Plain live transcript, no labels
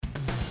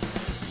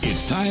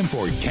It's time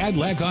for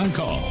Cadillac on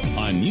Call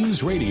on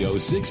News Radio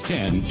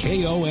 610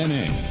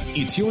 KONA.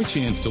 It's your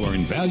chance to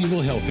learn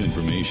valuable health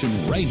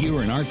information right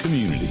here in our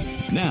community.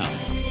 Now,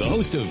 the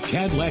host of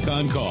Cadillac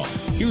on Call,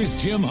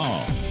 here's Jim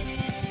Hall.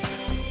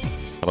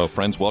 Hello,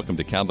 friends. Welcome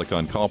to Cadillac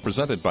on Call,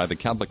 presented by the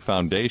Cadillac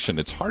Foundation.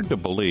 It's hard to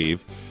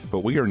believe, but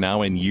we are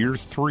now in year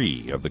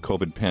 3 of the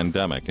COVID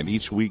pandemic, and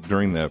each week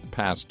during the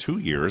past 2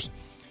 years,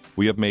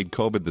 we have made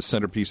COVID the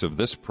centerpiece of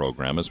this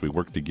program as we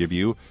work to give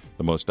you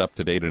the most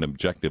up-to-date and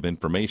objective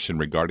information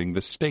regarding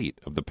the state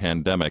of the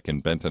pandemic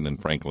in Benton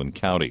and Franklin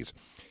counties.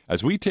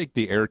 As we take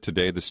the air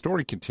today, the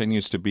story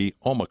continues to be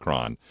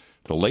Omicron,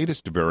 the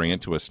latest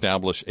variant to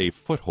establish a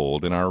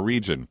foothold in our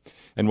region.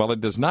 And while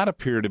it does not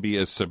appear to be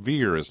as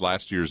severe as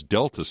last year's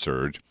Delta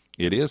surge,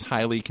 it is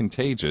highly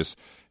contagious,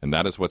 and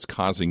that is what's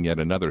causing yet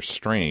another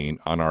strain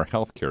on our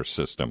healthcare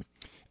system.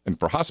 And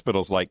for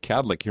hospitals like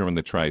Cadillac here in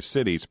the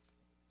Tri-Cities,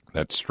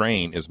 that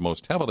strain is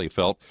most heavily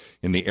felt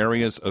in the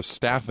areas of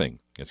staffing,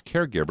 as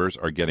caregivers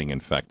are getting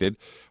infected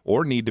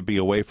or need to be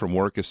away from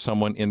work as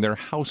someone in their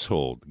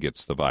household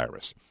gets the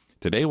virus.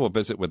 Today we'll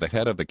visit with the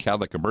head of the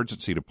Cadillac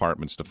Emergency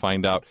Departments to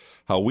find out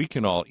how we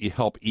can all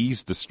help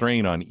ease the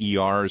strain on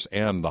ERs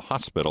and the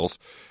hospitals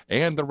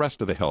and the rest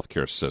of the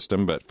healthcare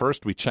system. But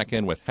first we check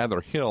in with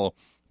Heather Hill,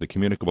 the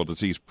Communicable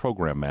Disease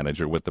Program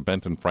Manager with the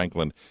Benton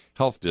Franklin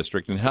Health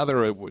District. And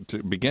Heather,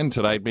 to begin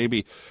tonight,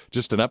 maybe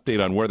just an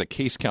update on where the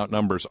case count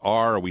numbers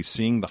are. Are we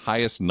seeing the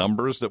highest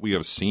numbers that we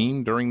have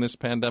seen during this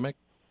pandemic?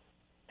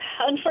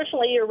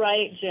 Unfortunately, you're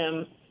right,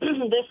 Jim.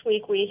 This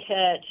week we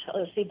hit,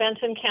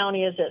 Benton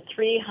County is at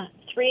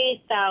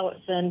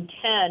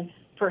 3,010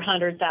 per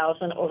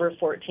 100,000 over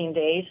 14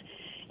 days.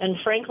 And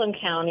Franklin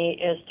County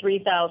is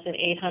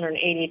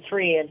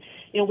 3,883.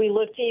 And, we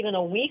looked even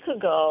a week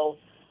ago,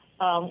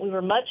 we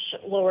were much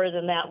lower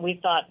than that. We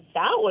thought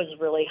that was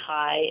really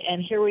high.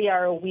 And here we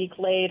are a week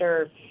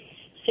later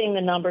seeing the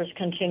numbers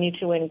continue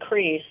to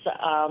increase.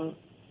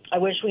 I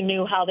wish we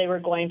knew how they were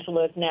going to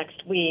look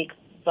next week.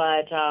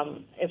 But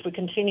if we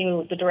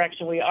continue the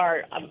direction we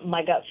are,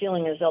 my gut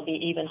feeling is they'll be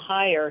even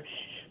higher.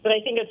 But I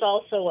think it's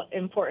also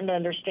important to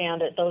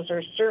understand that those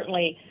are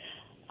certainly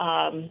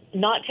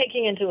not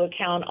taking into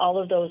account all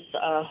of those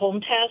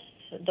home tests,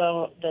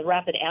 the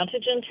rapid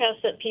antigen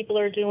tests that people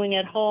are doing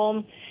at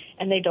home,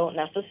 and they don't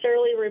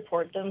necessarily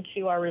report them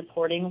to our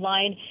reporting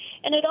line.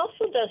 And it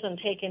also doesn't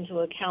take into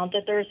account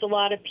that there's a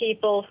lot of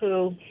people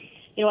who,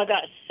 I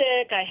got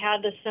sick, I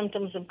had the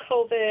symptoms of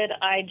COVID,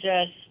 I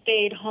just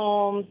stayed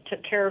home,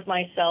 took care of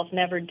myself,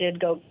 never did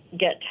go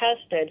get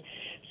tested.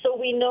 So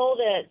we know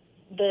that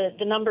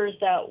the numbers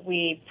that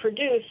we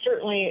produce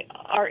certainly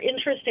are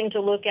interesting to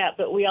look at,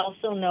 but we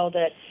also know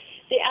that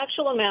the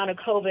actual amount of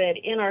COVID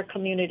in our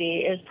community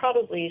is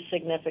probably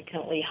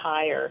significantly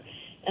higher.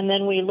 And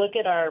then we look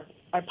at our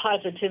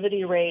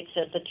positivity rates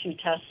at the 2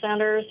 test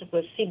centers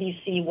with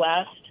CBC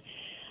West.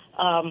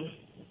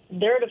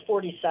 They're at a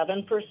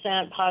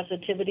 47%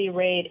 positivity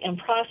rate and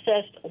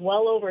processed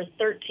well over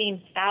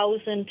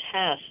 13,000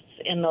 tests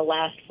in the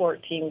last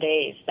 14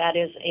 days. That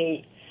is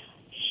a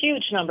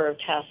huge number of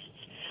tests,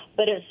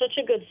 but it's such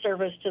a good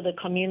service to the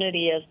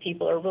community as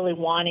people are really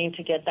wanting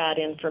to get that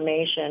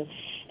information.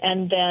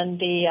 And then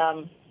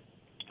the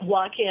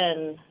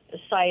walk-in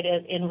site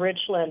in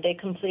Richland, they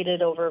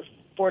completed over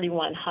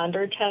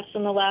 4,100 tests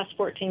in the last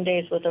 14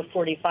 days with a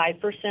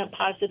 45%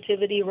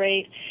 positivity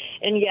rate.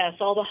 And yes,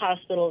 all the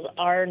hospitals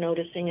are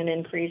noticing an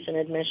increase in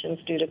admissions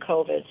due to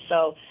COVID.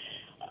 So,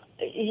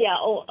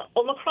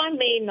 Omicron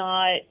may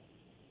not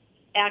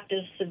act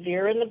as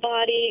severe in the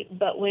body,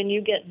 but when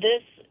you get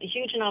this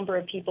huge number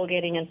of people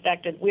getting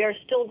infected, we are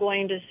still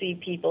going to see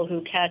people who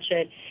catch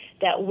it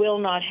that will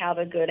not have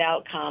a good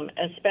outcome,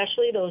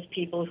 especially those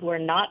people who are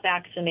not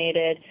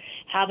vaccinated,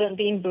 haven't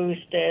been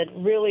boosted,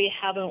 really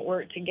haven't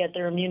worked to get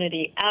their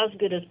immunity as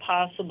good as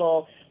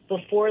possible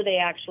before they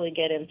actually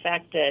get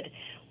infected.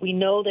 We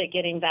know that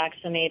getting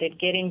vaccinated,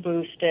 getting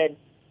boosted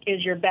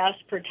is your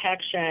best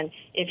protection.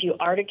 If you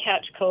are to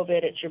catch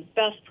COVID, it's your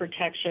best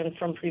protection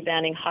from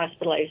preventing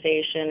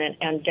hospitalization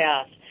and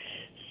death.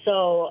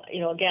 So,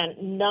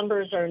 again,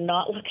 numbers are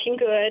not looking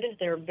good.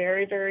 They're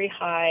very, very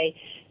high.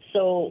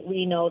 So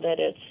we know that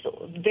it's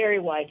very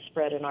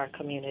widespread in our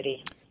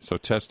community. So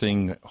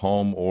testing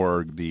home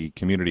or the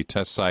community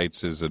test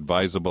sites is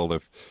advisable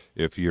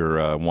if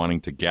you're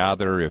wanting to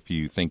gather, if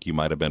you think you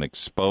might have been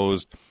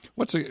exposed.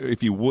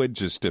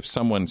 If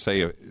someone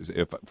say,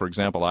 if for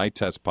example, I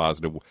test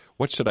positive,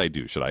 what should I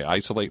do? Should I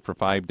isolate for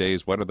 5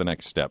 days? What are the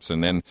next steps?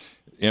 And then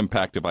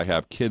impact if I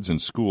have kids in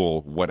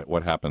school,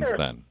 what happens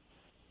then?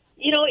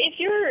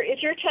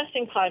 If you're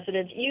testing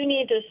positive, you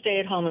need to stay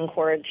at home and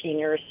quarantine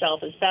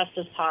yourself as best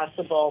as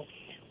possible.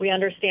 We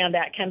understand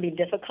that can be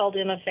difficult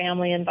in a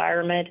family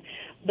environment,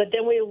 but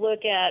then we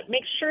look at,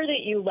 make sure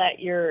that you let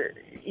your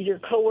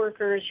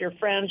coworkers, your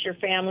friends, your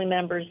family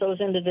members, those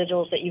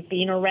individuals that you've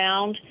been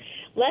around,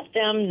 let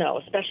them know,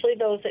 especially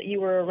those that you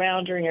were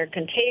around during your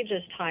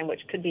contagious time,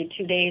 which could be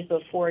 2 days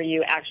before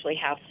you actually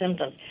have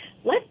symptoms.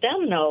 Let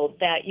them know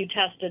that you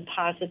tested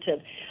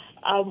positive.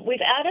 We've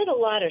added a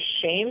lot of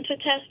shame to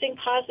testing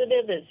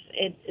positive.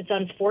 It's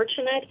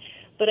unfortunate,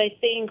 but I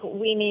think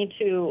we need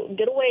to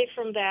get away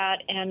from that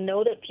and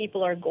know that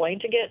people are going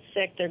to get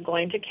sick. They're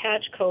going to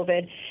catch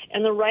COVID.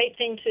 And the right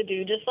thing to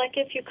do, just like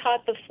if you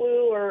caught the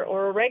flu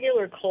or a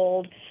regular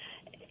cold,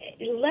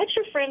 let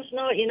your friends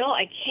know,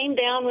 I came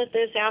down with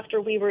this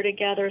after we were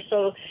together,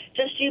 so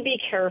just you be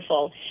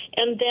careful.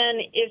 And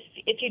then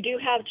if you do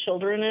have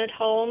children at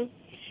home,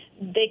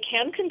 they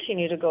can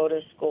continue to go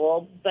to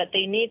school, but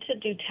they need to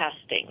do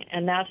testing.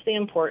 And that's the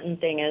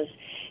important thing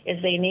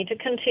is they need to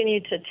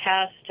continue to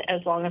test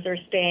as long as they're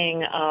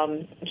staying,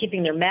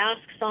 keeping their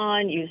masks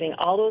on, using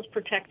all those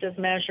protective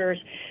measures.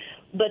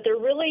 But they're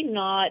really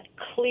not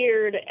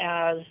cleared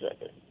as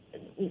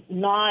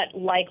not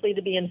likely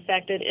to be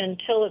infected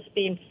until it's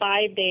been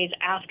 5 days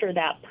after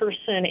that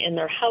person in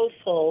their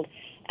household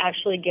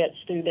actually gets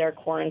through their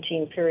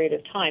quarantine period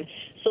of time.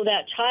 So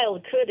that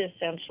child could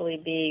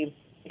essentially be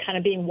kind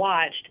of being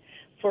watched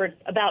for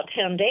about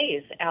 10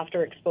 days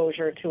after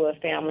exposure to a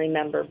family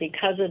member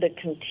because of the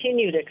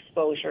continued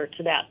exposure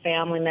to that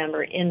family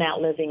member in that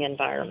living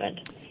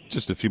environment.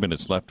 Just a few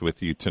minutes left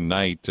with you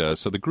tonight.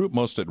 So the group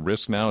most at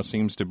risk now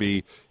seems to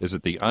be, is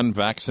it the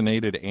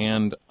unvaccinated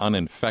and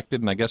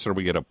uninfected? And I guess are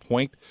we at a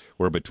point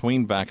where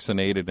between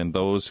vaccinated and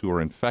those who are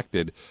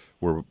infected,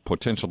 we're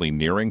potentially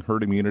nearing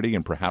herd immunity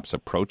and perhaps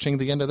approaching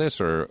the end of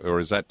this, or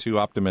is that too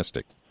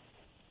optimistic?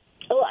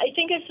 Well, I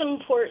think it's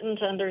important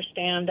to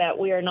understand that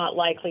we are not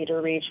likely to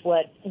reach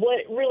what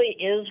really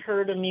is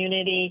herd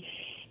immunity.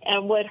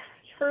 And what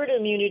herd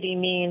immunity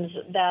means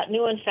that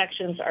new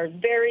infections are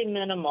very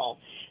minimal,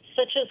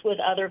 such as with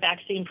other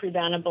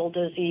vaccine-preventable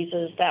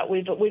diseases that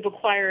we've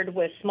acquired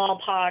with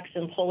smallpox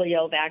and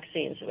polio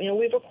vaccines.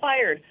 We've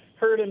acquired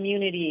herd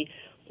immunity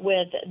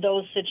with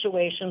those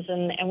situations,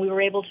 and we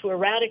were able to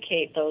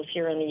eradicate those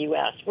here in the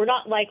U.S. We're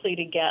not likely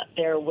to get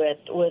there with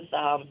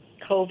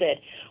COVID.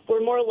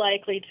 We're more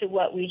likely to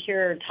what we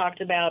hear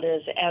talked about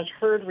as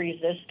herd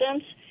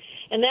resistance,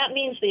 and that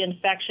means the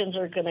infections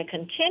are going to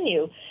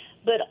continue,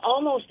 but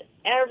almost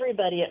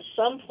everybody at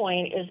some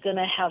point is going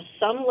to have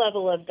some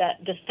level of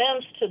that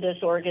defense to this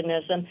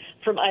organism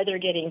from either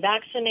getting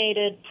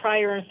vaccinated,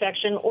 prior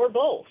infection, or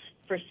both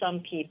for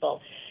some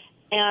people.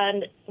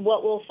 And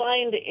what we'll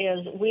find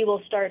is we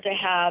will start to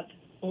have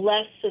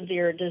less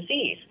severe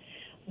disease.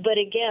 But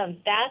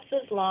again,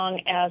 that's as long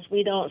as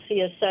we don't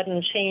see a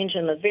sudden change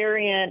in the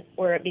variant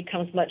where it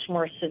becomes much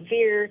more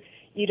severe.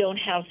 You don't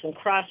have some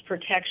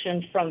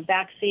cross-protection from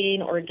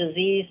vaccine or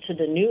disease to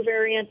the new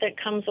variant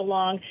that comes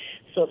along.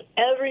 So if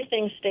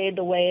everything stayed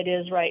the way it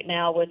is right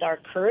now with our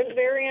current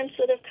variants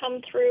that have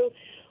come through,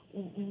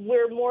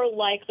 we're more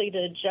likely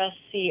to just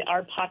see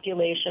our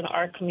population,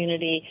 our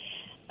community,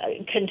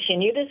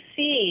 continue to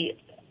see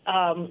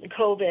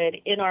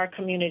COVID in our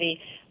community.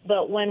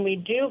 But when we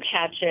do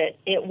catch it,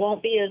 it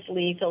won't be as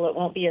lethal, it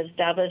won't be as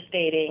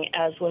devastating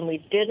as when we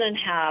didn't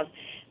have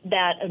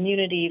that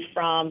immunity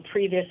from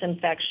previous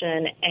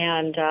infection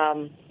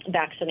and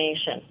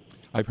vaccination.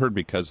 I've heard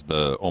because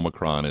the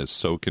Omicron is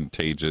so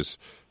contagious,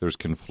 there's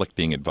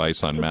conflicting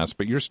advice on masks,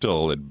 but you're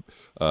still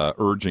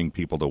urging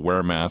people to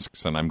wear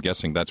masks, and I'm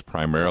guessing that's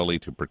primarily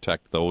to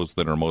protect those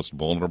that are most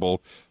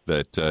vulnerable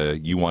that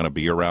you want to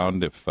be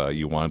around if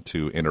you want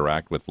to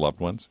interact with loved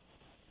ones?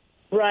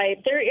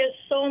 Right. There is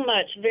so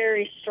much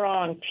very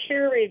strong,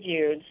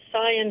 peer-reviewed,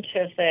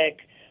 scientific,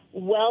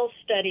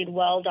 well-studied,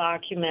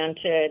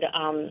 well-documented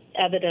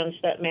evidence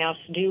that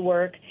masks do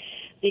work,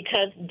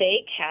 because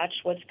they catch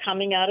what's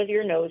coming out of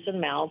your nose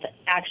and mouth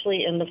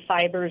actually in the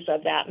fibers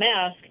of that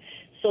mask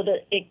so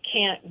that it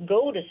can't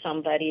go to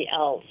somebody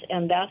else.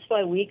 And that's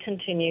why we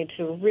continue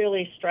to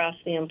really stress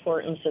the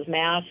importance of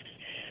masks.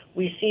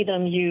 We see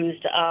them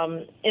used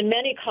in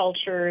many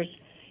cultures,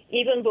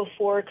 even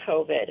before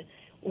COVID,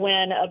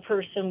 when a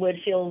person would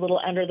feel a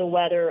little under the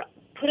weather.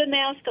 Put a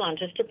mask on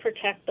just to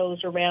protect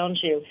those around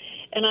you.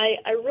 And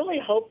I really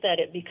hope that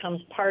it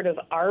becomes part of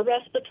our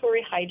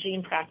respiratory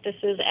hygiene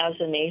practices as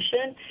a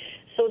nation,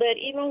 so that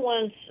even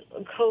once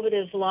COVID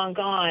is long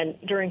gone,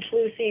 during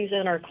flu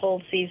season or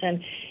cold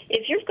season,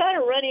 if you've got a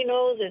runny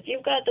nose, if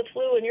you've got the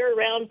flu and you're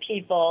around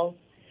people,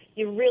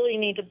 you really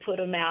need to put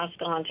a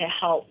mask on to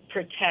help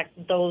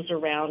protect those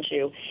around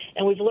you.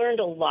 And we've learned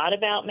a lot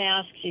about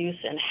mask use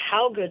and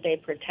how good they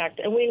protect,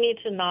 and we need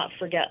to not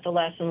forget the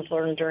lessons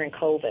learned during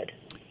COVID.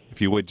 If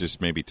you would just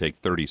maybe take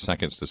 30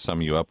 seconds to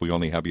sum you up. We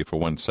only have you for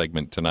one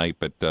segment tonight,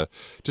 but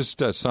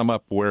just sum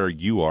up where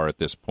you are at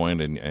this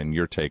point and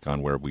your take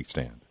on where we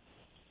stand.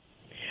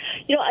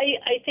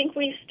 I think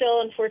we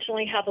still,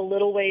 unfortunately, have a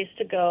little ways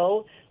to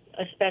go,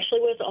 especially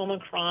with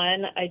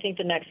Omicron. I think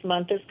the next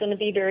month is going to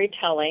be very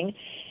telling.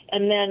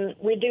 And then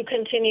we do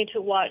continue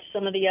to watch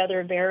some of the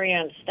other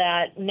variants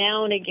that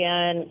now and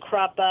again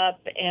crop up,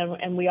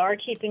 and we are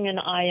keeping an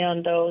eye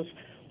on those.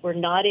 We're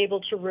not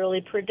able to really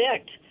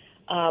predict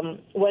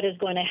what is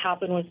going to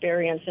happen with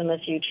variants in the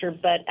future.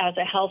 But as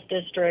a health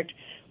district,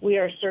 we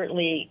are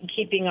certainly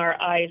keeping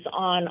our eyes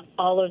on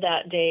all of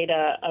that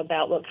data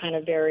about what kind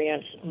of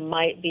variants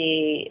might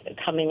be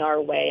coming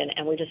our way,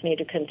 and we just need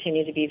to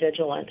continue to be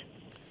vigilant.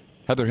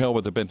 Heather Hill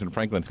with the Benton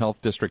Franklin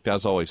Health District.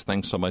 As always,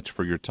 thanks so much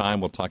for your time.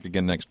 We'll talk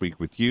again next week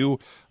with you.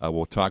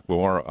 We'll talk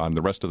more on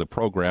the rest of the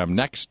program.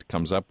 Next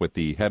comes up with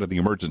the head of the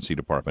emergency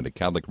department at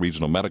Kadlec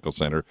Regional Medical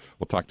Center.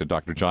 We'll talk to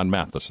Dr. John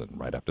Matheson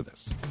right after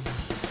this.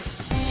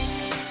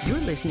 You're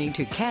listening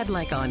to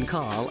Kadlec On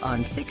Call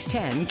on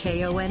 610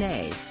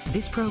 KONA.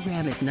 This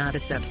program is not a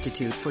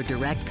substitute for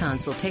direct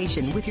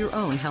consultation with your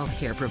own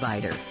healthcare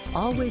provider.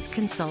 Always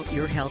consult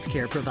your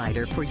healthcare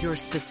provider for your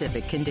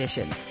specific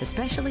condition,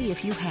 especially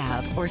if you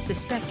have or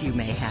suspect you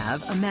may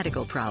have a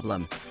medical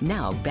problem.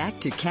 Now back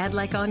to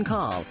Kadlec On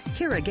Call.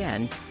 Here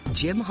again,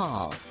 Jim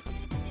Hall.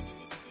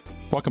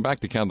 Welcome back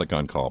to Kadlec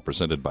On Call,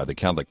 presented by the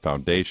Kadlec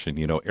Foundation.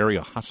 You know,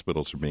 area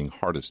hospitals are being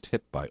hardest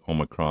hit by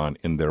Omicron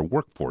in their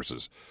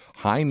workforces.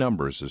 High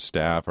numbers of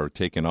staff are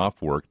taken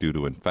off work due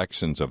to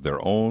infections of their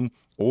own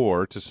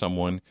or to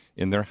someone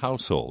in their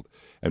household.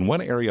 And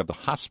one area of the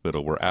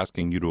hospital we're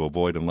asking you to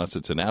avoid unless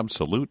it's an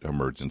absolute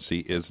emergency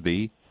is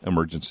the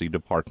emergency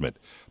department.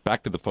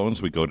 Back to the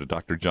phones we go to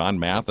Dr. John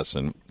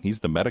Matheson. He's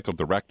the medical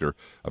director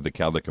of the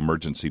Kadlec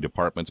Emergency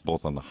Departments,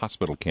 both on the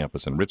hospital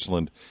campus in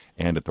Richland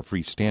and at the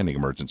freestanding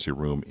emergency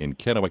room in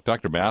Kennewick.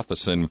 Dr.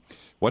 Matheson,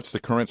 what's the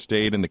current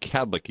state in the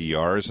Kadlec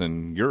ERs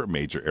and your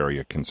major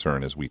area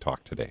concern as we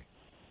talk today?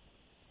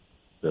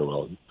 So,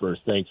 well,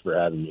 first, thanks for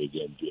having me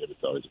again, Jim.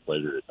 It's always a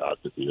pleasure to talk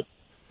with you.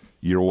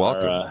 You're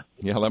welcome.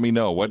 Let me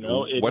know.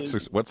 What's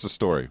the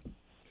story?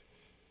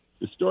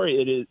 The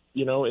story,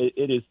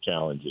 it is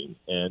challenging,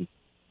 and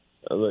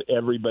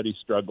everybody's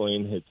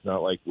struggling. It's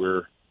not like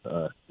we're,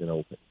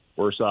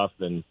 worse off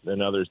than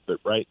others, but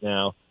right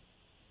now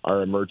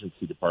our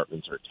emergency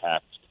departments are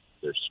taxed.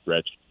 They're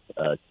stretched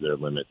to their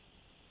limits.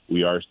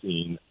 We are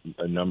seeing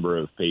a number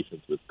of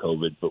patients with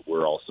COVID, but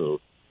we're also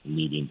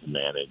needing to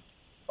manage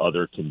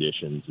other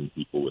conditions and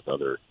people with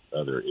other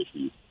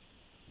issues.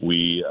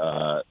 We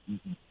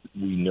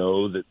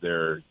know that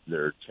there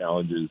are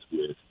challenges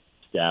with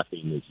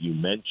staffing, as you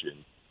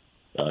mentioned.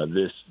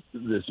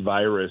 This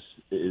virus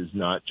is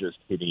not just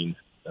hitting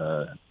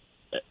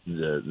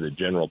the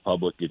general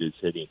public; it is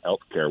hitting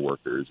healthcare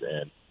workers.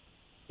 And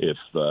if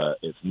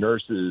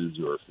nurses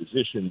or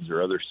physicians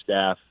or other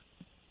staff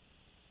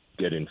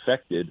get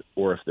infected,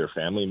 or if their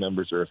family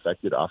members are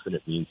affected, often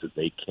it means that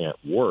they can't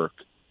work.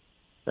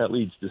 That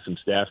leads to some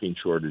staffing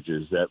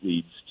shortages. That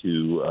leads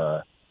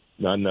to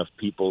not enough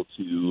people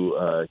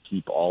to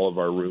keep all of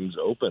our rooms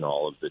open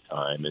all of the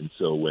time. And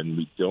so when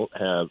we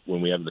have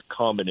the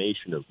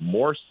combination of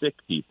more sick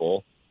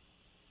people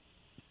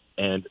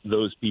and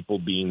those people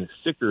being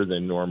sicker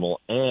than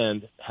normal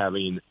and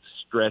having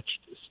stretched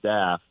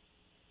staff,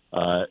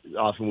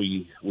 often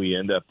we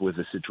end up with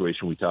a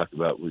situation we talked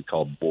about we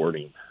call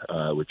boarding,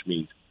 which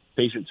means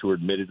patients who are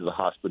admitted to the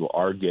hospital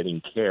are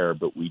getting care,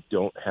 but we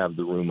don't have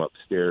the room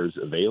upstairs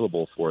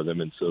available for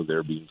them, and so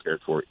they're being cared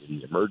for in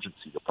the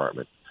emergency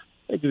department.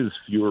 It gives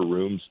fewer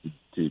rooms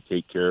to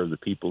take care of the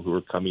people who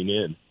are coming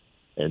in,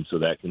 and so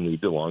that can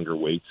lead to longer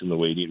waits in the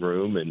waiting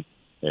room and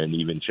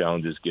even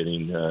challenges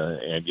getting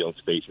ambulance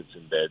patients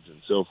in beds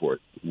and so forth.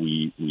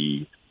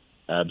 We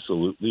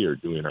absolutely are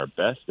doing our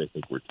best. I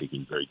think we're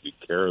taking very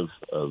good care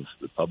of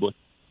the public.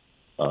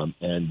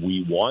 And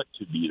we want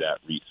to be that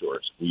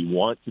resource. We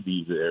want to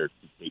be there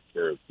to take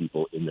care of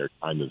people in their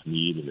time of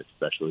need, and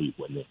especially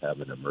when they have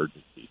an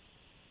emergency.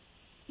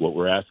 What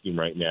we're asking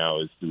right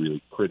now is to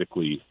really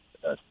critically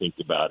think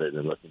about it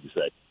and look and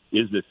say,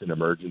 is this an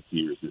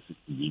emergency or is this a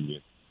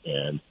convenience?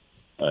 And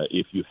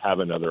if you have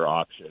another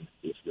option,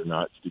 if you're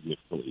not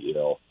significantly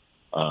ill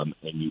and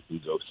you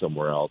can go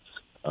somewhere else,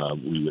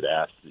 we would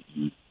ask that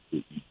you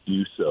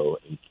do so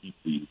and keep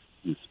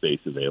this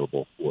space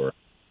available for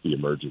the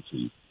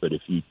emergency. But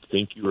if you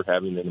think you are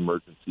having an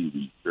emergency,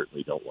 we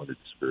certainly don't want to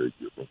discourage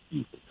you from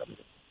coming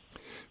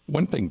in.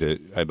 One thing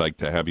that I'd like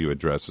to have you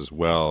address as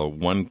well,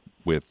 one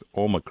with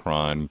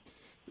Omicron,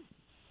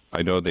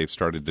 I know they've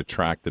started to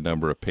track the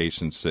number of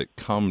patients that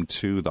come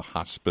to the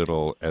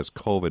hospital as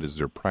COVID is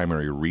their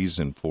primary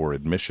reason for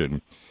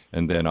admission.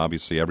 And then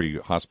obviously every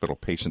hospital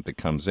patient that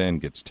comes in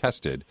gets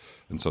tested.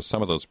 And so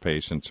some of those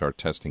patients are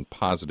testing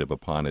positive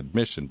upon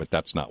admission, but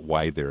that's not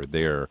why they're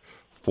there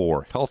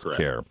for health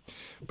care.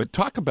 But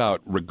talk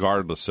about,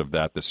 regardless of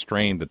that, the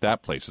strain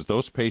that places.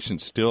 Those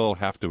patients still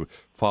have to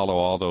follow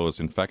all those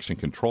infection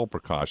control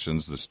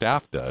precautions the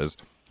staff does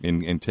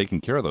in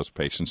taking care of those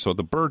patients. So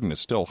the burden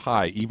is still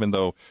high, even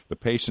though the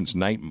patients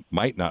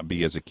might not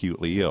be as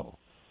acutely ill.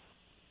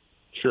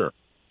 Sure.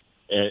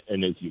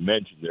 And as you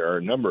mentioned, there are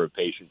a number of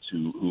patients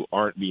who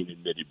aren't being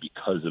admitted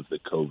because of the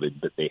COVID,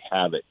 but they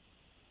have it.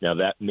 Now,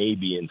 that may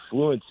be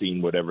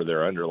influencing whatever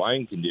their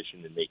underlying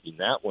condition and making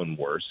that one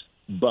worse.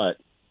 But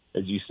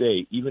as you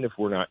say, even if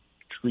we're not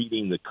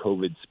treating the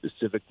COVID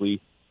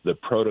specifically, the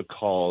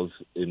protocols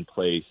in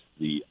place,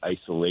 the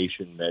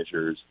isolation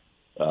measures,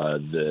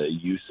 the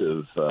use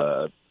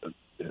of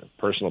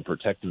personal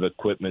protective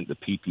equipment, the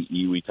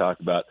PPE we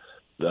talked about,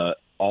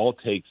 all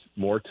takes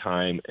more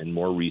time and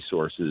more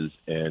resources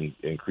and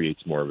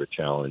creates more of a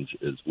challenge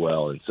as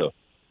well. And so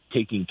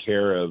taking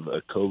care of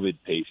a COVID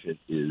patient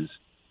is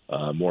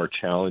more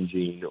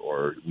challenging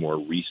or more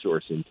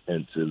resource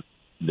intensive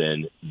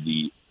than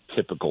the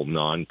typical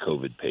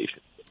non-COVID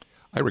patient.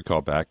 I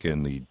recall back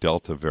in the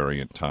Delta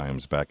variant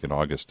times, back in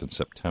August and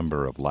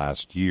September of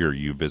last year,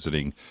 you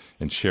visiting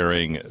and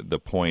sharing the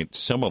point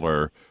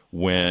similar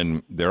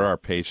when there are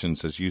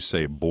patients, as you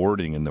say,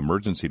 boarding in the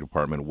emergency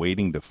department,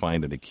 waiting to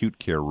find an acute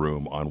care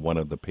room on one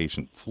of the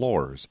patient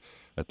floors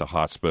at the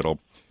hospital.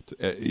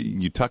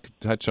 You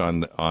touch on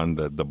the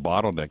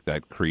bottleneck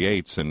that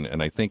creates,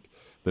 and I think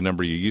the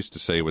number you used to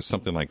say was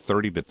something like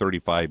 30 to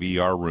 35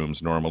 ER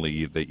rooms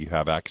normally that you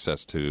have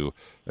access to.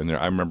 And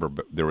I remember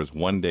there was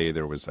one day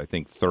I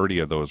think 30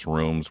 of those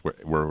rooms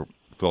were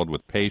filled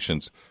with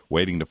patients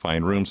waiting to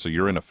find rooms. So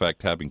you're in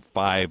effect having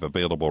 5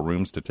 available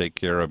rooms to take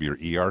care of your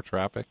ER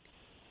traffic?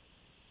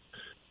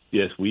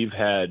 Yes, we've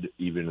had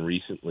even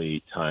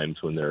recently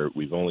times when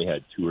we've only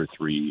had 2 or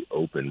 3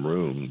 open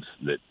rooms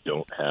that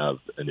don't have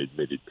an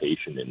admitted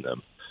patient in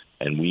them.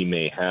 And we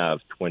may have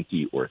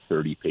 20 or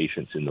 30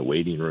 patients in the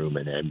waiting room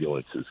and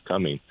ambulances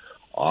coming.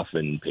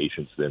 Often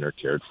patients then are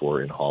cared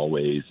for in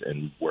hallways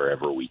and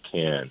wherever we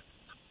can.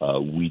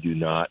 We do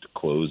not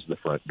close the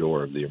front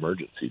door of the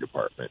emergency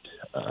department,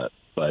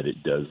 but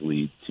it does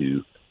lead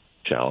to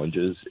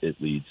challenges. It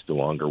leads to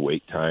longer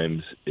wait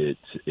times. It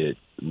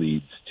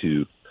leads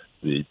to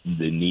the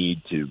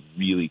need to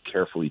really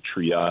carefully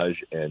triage,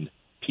 and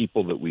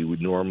people that we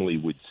would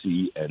normally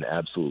see and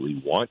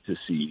absolutely want to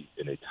see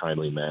in a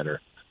timely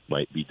manner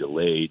might be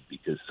delayed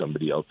because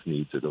somebody else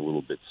needs it a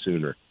little bit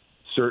sooner.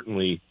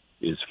 Certainly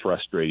is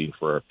frustrating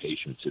for our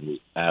patients, and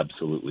we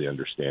absolutely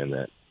understand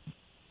that.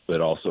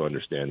 But also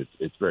understand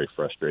it's very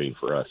frustrating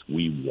for us.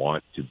 We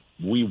want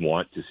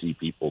to see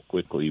people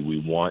quickly. We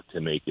want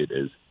to make it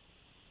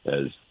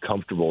as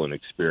comfortable an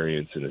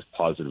experience and as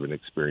positive an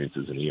experience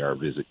as an ER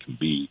visit can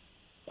be.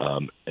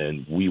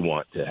 And we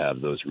want to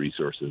have those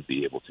resources,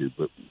 be able to,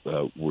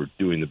 but we're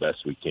doing the best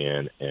we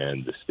can,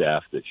 and the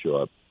staff that show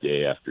up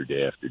day after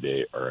day after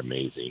day are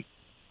amazing.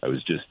 I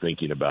was just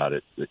thinking about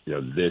it,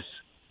 this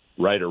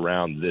right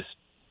around this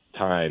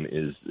time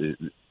is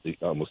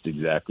almost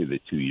exactly the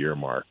 2-year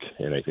mark,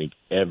 and I think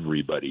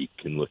everybody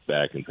can look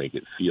back and think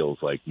it feels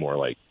like more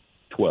like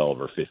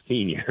 12 or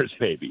 15 years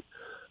maybe.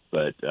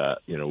 But,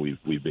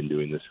 we've been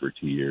doing this for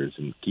 2 years,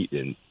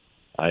 and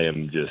I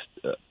am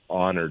just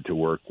honored to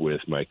work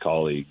with my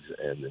colleagues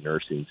and the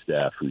nursing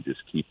staff who just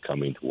keep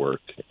coming to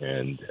work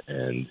and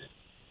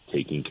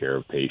taking care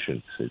of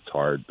patients. It's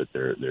hard, but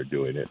they're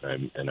doing it,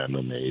 and I'm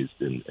amazed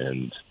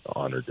and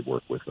honored to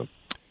work with them.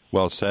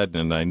 Well said,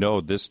 and I know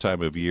this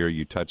time of year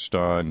you touched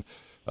on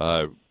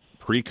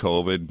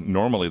pre-COVID.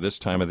 Normally this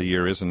time of the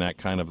year isn't that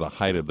kind of the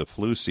height of the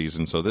flu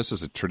season, so this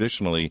is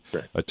traditionally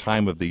a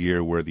time of the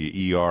year where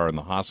the ER and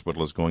the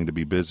hospital is going to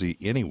be busy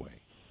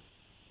anyway.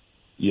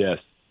 Yes.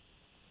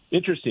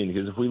 Interesting,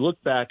 because if we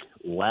look back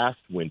last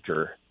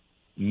winter,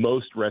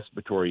 most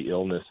respiratory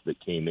illness that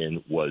came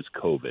in was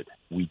COVID.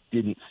 We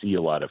didn't see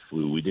a lot of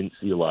flu. We didn't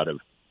see a lot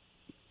of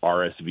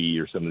RSV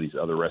or some of these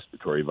other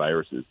respiratory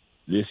viruses.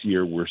 This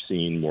year, we're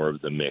seeing more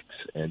of the mix,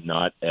 and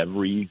not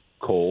every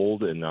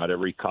cold and not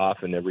every cough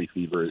and every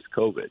fever is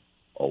COVID.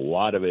 A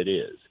lot of it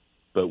is,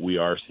 but we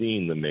are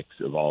seeing the mix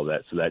of all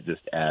that, so that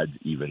just adds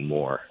even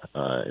more.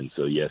 And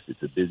so, yes,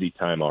 it's a busy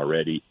time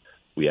already.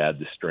 We add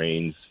the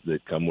strains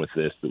that come with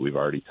this that we've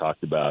already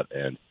talked about,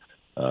 and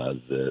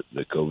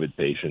the COVID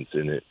patients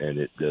in it, and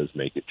it does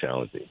make it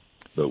challenging.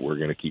 But we're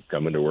going to keep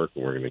coming to work,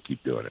 and we're going to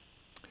keep doing it.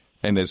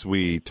 And as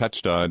we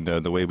touched on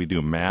the way we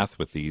do math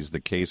with these, the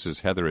cases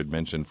Heather had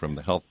mentioned from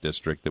the health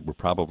district, that we're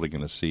probably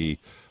going to see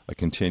a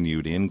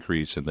continued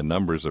increase in the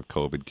numbers of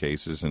COVID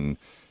cases. And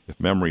if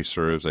memory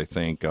serves, I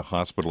think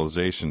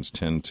hospitalizations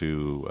tend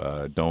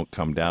to don't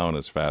come down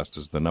as fast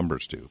as the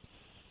numbers do.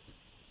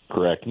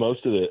 Correct.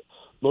 Most of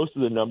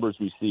the numbers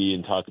we see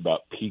and talk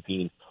about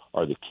peaking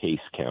are the case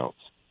counts.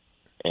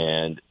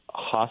 And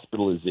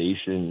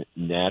hospitalization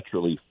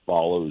naturally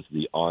follows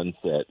the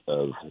onset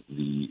of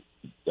the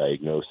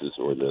diagnosis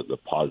or the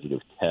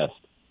positive test.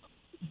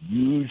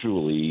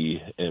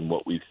 Usually, and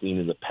what we've seen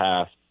in the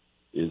past,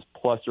 is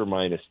plus or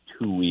minus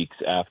 2 weeks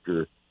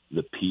after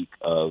the peak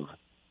of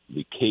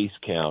the case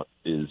count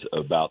is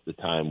about the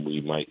time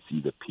we might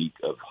see the peak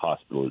of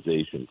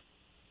hospitalizations.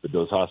 But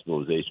those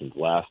hospitalizations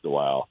last a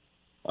while,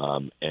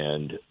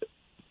 and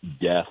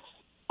deaths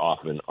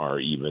often are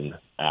even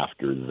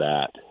after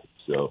that.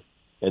 So,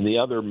 and the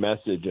other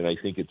message, and I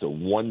think it's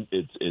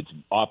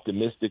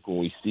optimistic when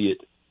we see it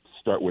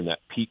start, when that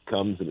peak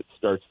comes and it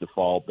starts to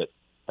fall. But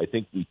I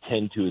think we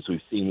tend to, as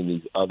we've seen in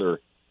these other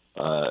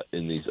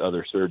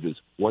surges,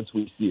 once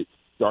we see it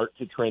start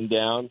to trend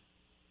down,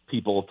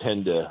 people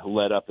tend to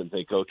let up and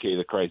think, okay,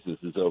 the crisis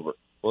is over.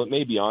 Well, it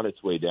may be on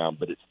its way down,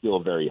 but it's still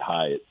very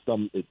high. It's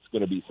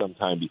going to be some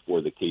time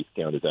before the case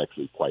count is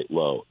actually quite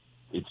low.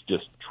 It's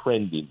just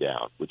trending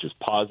down, which is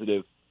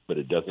positive, but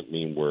it doesn't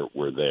mean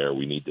we're there.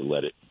 We need to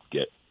let it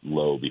get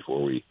low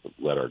before we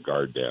let our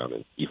guard down.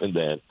 And even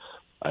then,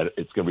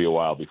 it's going to be a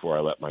while before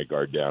I let my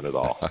guard down at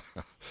all.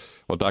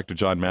 Well, Dr.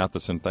 John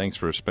Matheson, thanks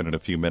for spending a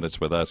few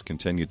minutes with us.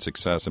 Continued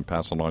success, and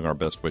pass along our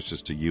best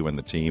wishes to you and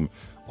the team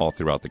all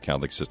throughout the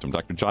Kadlec system.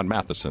 Dr. John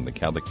Matheson, the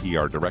Kadlec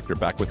ER Director,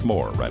 back with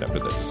more right after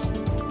this.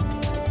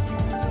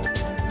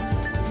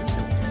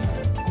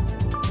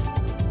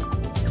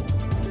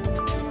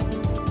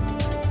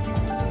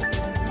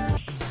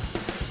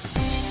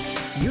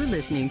 You're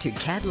listening to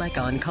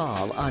Kadlec on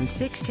Call on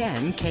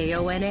 610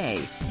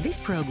 KONA.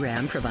 This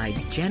program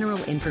provides general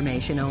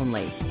information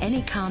only.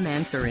 Any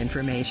comments or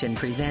information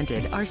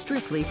presented are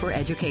strictly for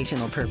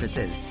educational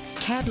purposes.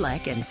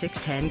 Kadlec and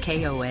 610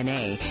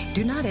 KONA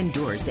do not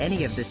endorse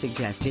any of the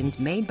suggestions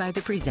made by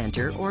the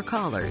presenter or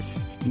callers.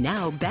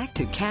 Now back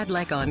to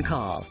Kadlec on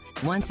Call.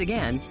 Once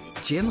again,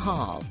 Jim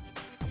Hall.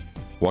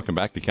 Welcome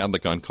back to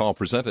Kadlec on Call,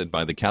 presented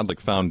by the Kadlec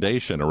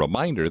Foundation. A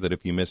reminder that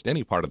if you missed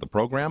any part of the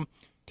program,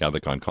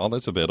 Kadlec on Call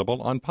is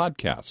available on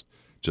podcast.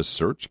 Just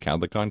search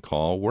Kadlec on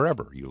Call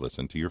wherever you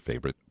listen to your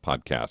favorite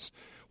podcasts.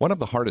 One of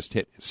the hardest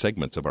hit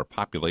segments of our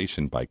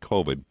population by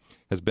COVID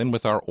has been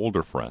with our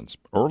older friends.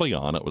 Early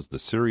on, it was the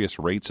serious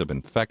rates of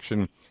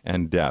infection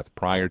and death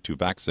prior to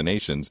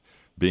vaccinations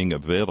being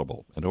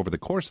available. And over the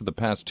course of the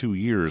past 2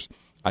 years,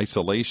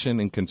 isolation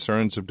and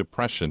concerns of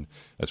depression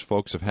as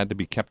folks have had to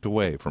be kept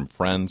away from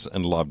friends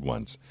and loved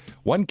ones.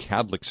 One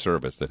Kadlec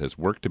service that has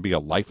worked to be a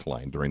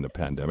lifeline during the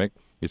pandemic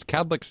is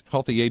Kadlec's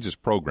Healthy Ages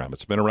program.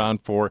 It's been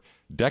around for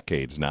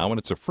decades now, and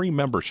it's a free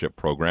membership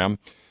program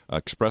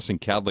expressing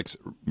Kadlec's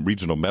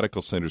regional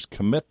medical center's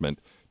commitment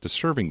to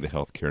serving the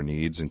healthcare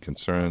needs and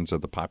concerns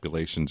of the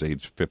populations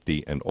aged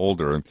 50 and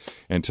older.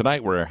 And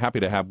tonight we're happy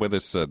to have with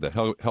us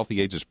the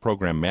Healthy Ages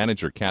program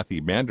manager, Kathy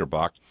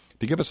Manderbach,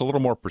 to give us a little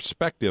more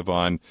perspective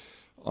on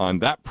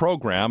that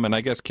program. And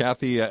I guess,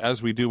 Kathy,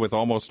 as we do with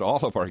almost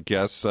all of our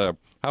guests,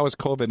 how has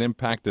COVID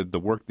impacted the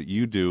work that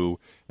you do,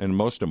 and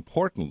most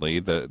importantly,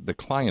 the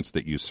clients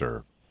that you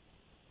serve?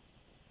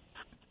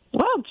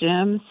 Well,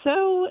 Jim,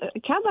 so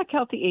Kadlec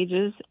Healthy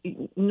Ages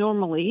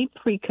normally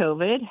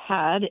pre-COVID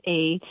had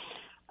a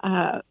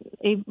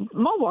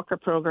mall walker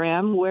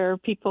program where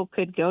people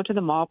could go to the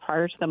mall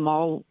prior to the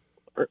mall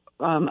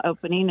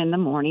opening in the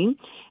morning,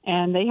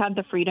 and they had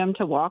the freedom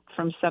to walk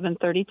from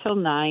 7:30 till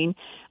 9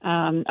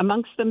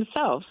 amongst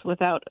themselves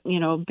without,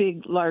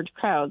 big, large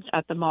crowds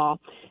at the mall.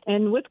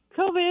 And with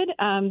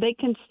COVID, they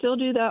can still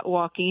do that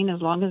walking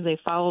as long as they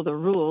follow the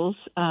rules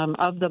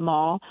of the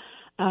mall.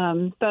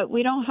 But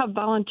we don't have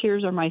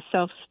volunteers or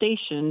myself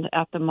stationed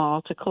at the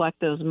mall to collect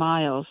those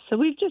miles. So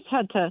we've just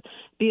had to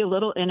be a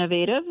little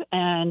innovative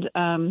and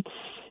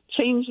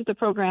change the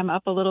program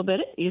up a little bit.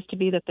 It used to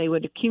be that they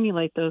would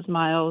accumulate those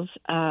miles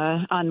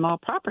on mall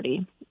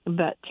property.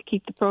 But to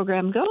keep the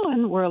program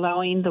going, we're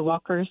allowing the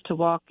walkers to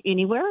walk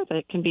anywhere.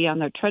 That can be on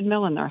their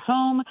treadmill in their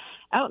home,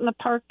 out in the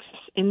parks,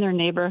 in their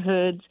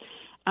neighborhoods,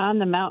 on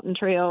the mountain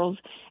trails,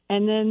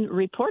 and then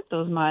report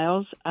those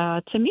miles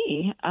to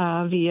me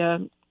via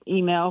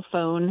email,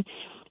 phone.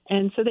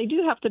 And so they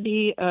do have to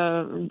be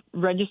a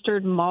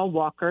registered mall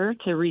walker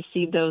to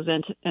receive those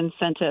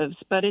incentives.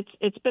 But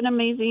it's been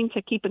amazing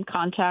to keep in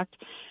contact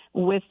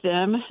with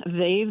them.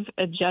 They've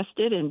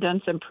adjusted and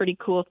done some pretty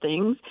cool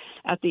things.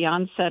 At the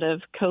onset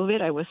of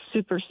COVID, I was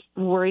super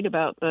worried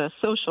about the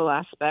social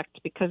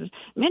aspect because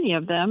many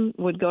of them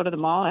would go to the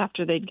mall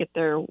after they'd get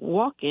their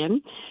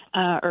walk-in,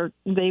 or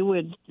they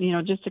would,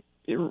 just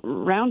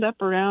round up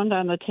around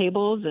on the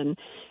tables and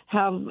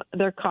have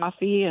their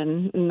coffee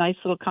and nice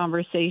little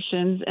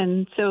conversations.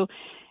 And so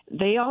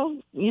they all,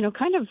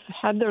 kind of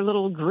had their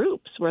little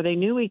groups where they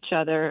knew each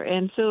other.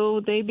 And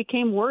so they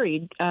became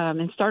worried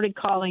and started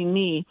calling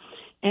me.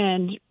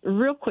 And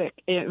real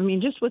quick,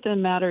 just within a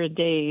matter of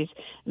days,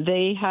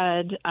 they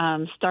had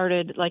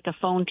started like a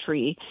phone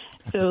tree.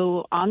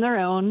 So on their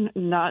own,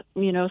 not,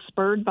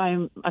 spurred by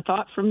a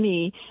thought from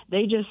me,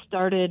 they just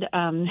started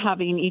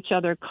having each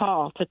other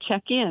call to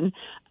check in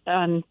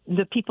on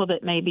the people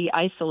that may be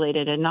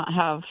isolated and not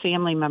have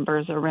family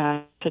members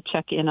around to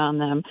check in on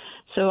them.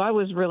 So I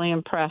was really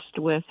impressed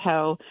with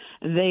how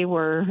they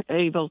were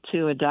able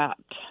to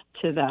adapt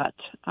to that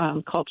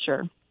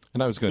culture.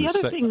 And I was going to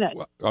say,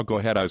 I'll go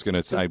ahead. I was going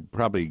to say, I'm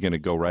probably going to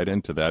go right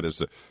into that.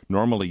 Is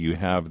normally you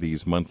have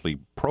these monthly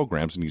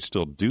programs, and you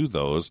still do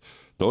those.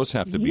 Those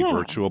have to be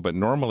virtual, but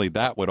normally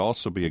that would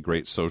also be a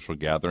great social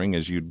gathering,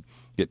 as you'd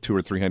get 200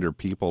 or 300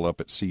 people up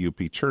at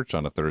CUP Church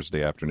on a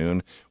Thursday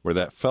afternoon, where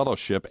that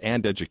fellowship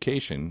and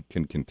education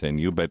can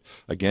continue. But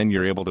again,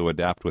 you're able to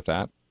adapt with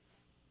that.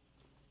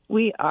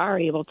 We are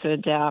able to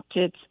adapt.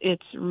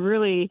 It's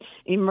really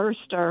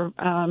immersed our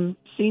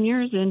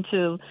seniors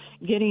into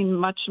getting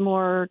much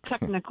more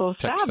technical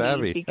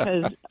savvy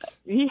because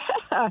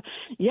because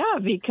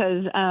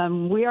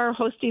we are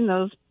hosting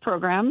those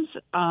programs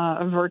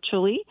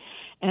virtually.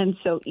 And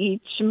so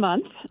each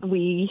month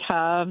we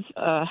have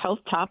a health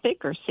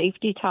topic or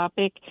safety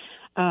topic.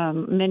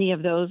 Many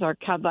of those are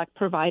Kadlec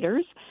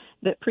providers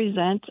that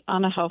present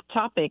on a health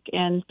topic.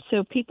 And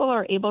so people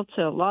are able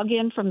to log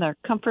in from the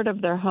comfort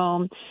of their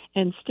home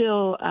and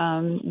still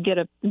get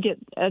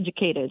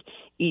educated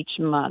each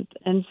month.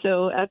 And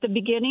so at the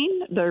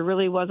beginning, there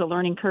really was a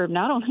learning curve,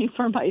 not only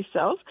for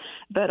myself,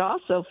 but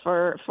also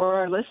for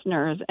our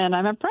listeners. And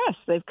I'm impressed.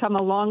 They've come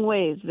a long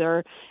ways.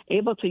 They're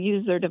able to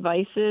use their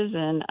devices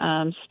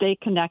and stay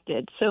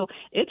connected. So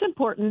it's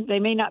important. They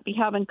may not be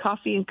having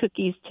coffee and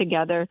cookies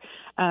together,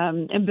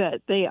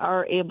 but they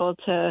are able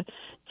to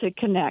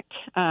connect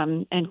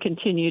and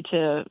continue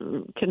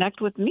to connect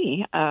with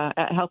me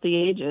at Healthy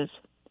Ages.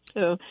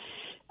 So,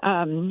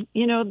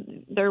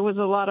 there was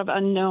a lot of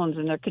unknowns,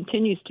 and there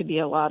continues to be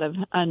a lot of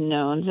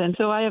unknowns. And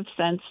so I have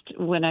sensed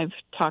when I've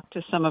talked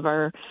to some of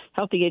our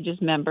Healthy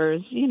Ages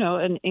members,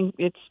 and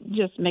it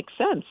just makes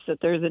sense that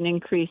there's an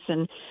increase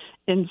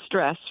in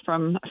stress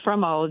from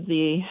all of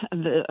the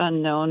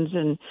unknowns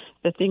and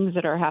the things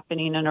that are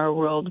happening in our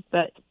world.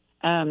 But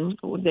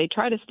they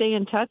try to stay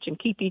in touch and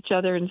keep each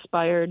other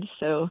inspired.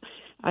 So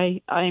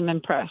I'm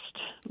impressed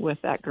with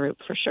that group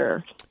for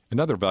sure.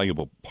 Another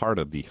valuable part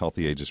of the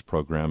Healthy Ages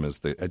program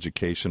is the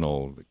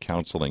educational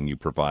counseling you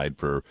provide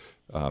for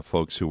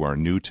folks who are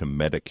new to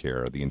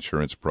Medicare, the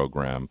insurance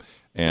program.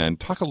 And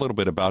talk a little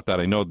bit about that.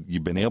 I know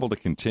you've been able to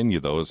continue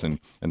those, and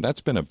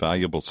that's been a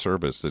valuable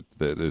service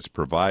that is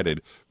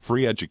provided,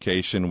 free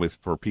education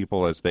for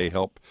people as they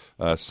help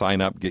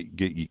sign up,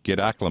 get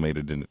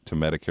acclimated to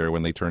Medicare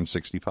when they turn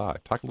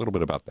 65. Talk a little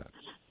bit about that.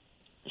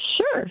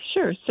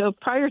 Sure. So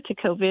prior to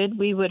COVID,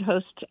 we would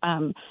host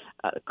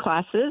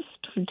classes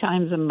 2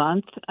 times a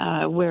month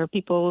where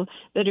people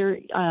that are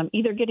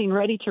either getting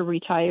ready to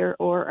retire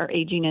or are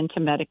aging into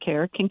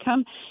Medicare can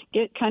come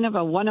get kind of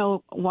a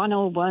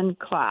 101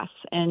 class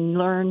and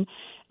learn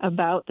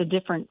about the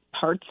different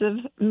parts of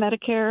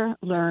Medicare,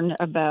 learn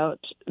about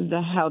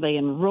how they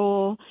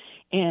enroll,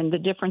 and the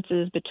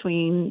differences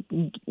between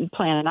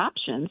plan and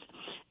options.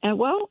 And,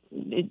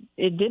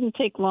 it didn't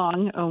take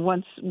long.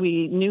 Once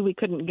we knew we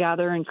couldn't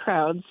gather in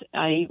crowds,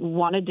 I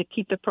wanted to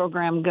keep the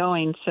program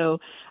going, so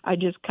I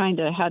just kind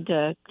of had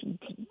to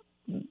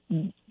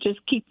just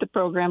keep the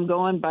program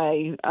going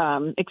by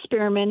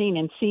experimenting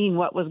and seeing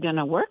what was going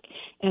to work.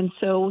 And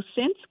so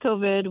since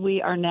COVID,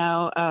 we are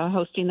now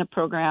hosting the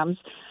programs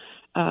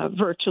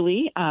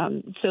virtually,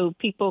 so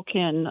people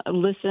can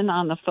listen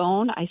on the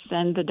phone. I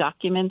send the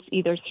documents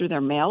either through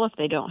their mail if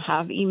they don't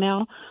have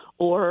email,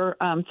 or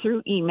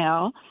through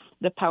email.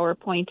 The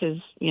PowerPoint is,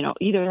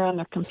 either on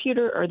their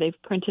computer or they've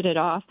printed it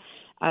off.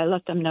 I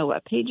let them know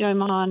what page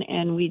I'm on,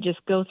 and we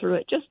just go through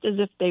it just as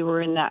if they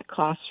were in that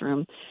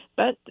classroom.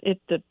 But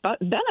the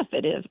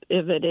benefit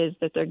of it is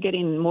that they're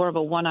getting more of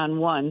a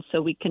one-on-one,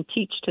 so we can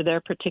teach to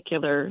their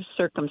particular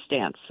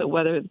circumstance. So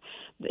whether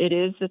it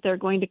is that they're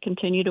going to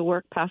continue to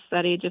work past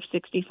that age of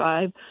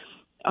 65,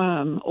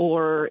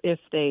 or if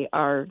they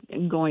are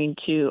going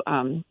to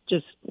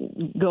just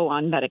go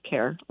on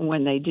Medicare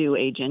when they do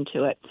age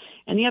into it.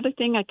 And the other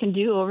thing I can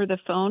do over the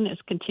phone is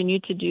continue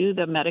to do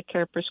the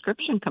Medicare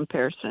prescription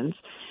comparisons.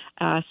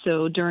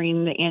 So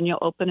during the annual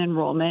open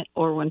enrollment,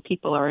 or when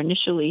people are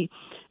initially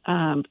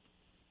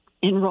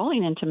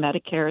enrolling into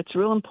Medicare, it's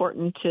real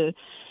important to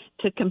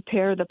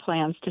compare the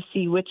plans to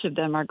see which of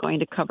them are going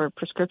to cover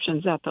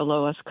prescriptions at the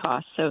lowest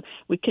cost. So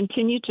we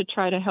continue to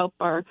try to help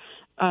our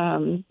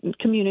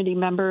community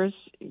members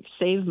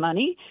save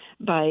money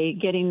by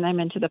getting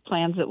them into the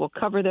plans that will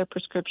cover their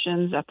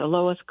prescriptions at the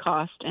lowest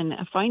cost, and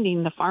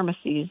finding the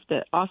pharmacies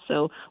that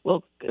also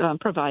will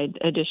provide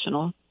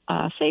additional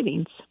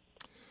savings.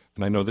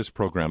 And I know this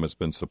program has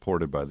been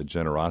supported by the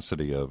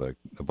generosity of a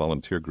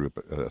volunteer group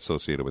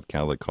associated with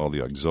Catholic called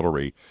the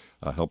Auxiliary,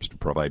 helps to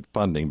provide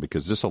funding,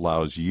 because this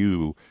allows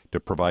you to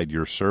provide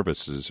your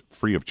services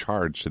free of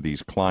charge to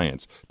these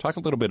clients. Talk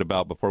a little bit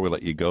about, before we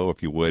let you go,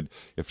 if you would,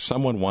 if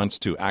someone wants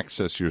to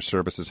access your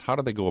services, how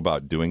do they go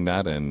about doing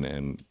that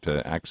and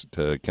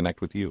to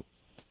connect with you?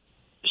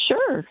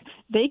 Sure.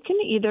 They can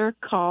either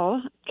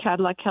call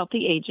Cadillac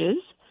Healthy Ages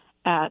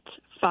at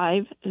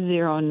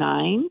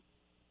 509-942-2700,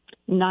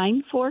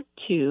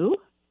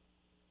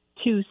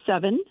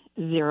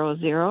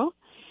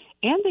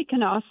 and they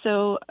can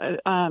also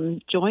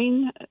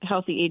join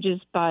Healthy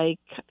Ages by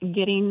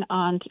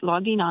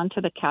logging on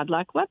to the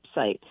Cadillac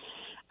website.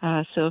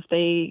 So if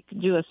they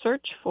do a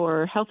search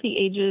for Healthy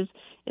Ages,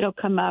 it'll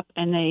come up,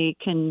 and they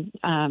can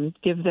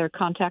give their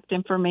contact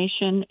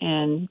information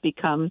and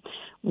become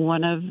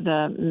one of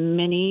the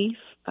many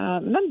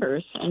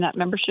members, and that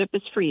membership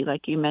is free,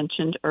 like you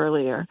mentioned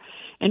earlier.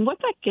 And what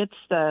that gets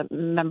the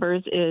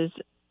members is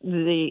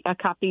a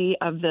copy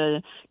of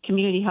the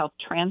community health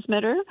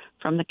transmitter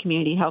from the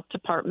community health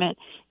department,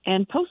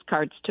 and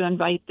postcards to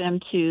invite them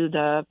to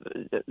the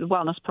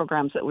wellness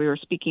programs that we were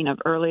speaking of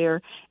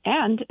earlier,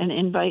 and an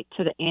invite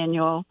to the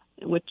annual,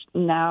 which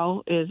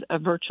now is a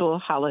virtual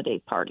holiday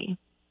party.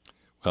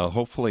 Well,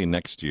 hopefully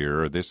next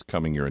year, or this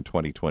coming year in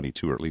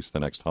 2022, or at least the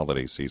next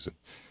holiday season,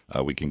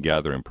 we can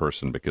gather in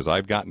person, because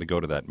I've gotten to go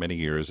to that many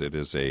years. It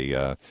is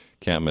a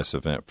can't-miss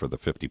event for the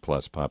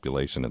 50-plus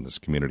population in this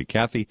community.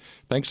 Kathy,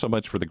 thanks so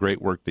much for the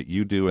great work that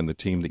you do and the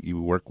team that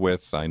you work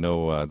with. I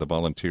know the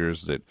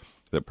volunteers that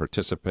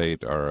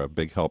participate are a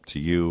big help to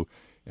you,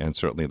 and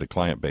certainly the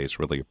client base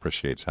really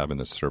appreciates having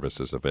the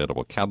services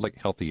available. Kadlec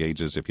Healthy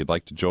Ages, if you'd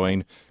like to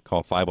join,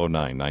 call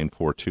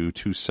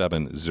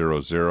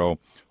 509-942-2700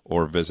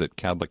 or visit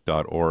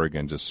kadlec.org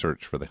and just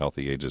search for the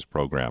Healthy Ages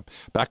program.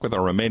 Back with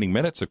our remaining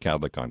minutes of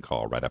Kadlec on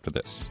Call right after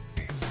this.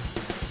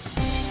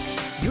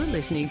 You're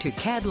listening to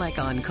Kadlec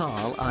on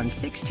Call on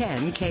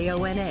 610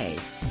 KONA.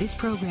 This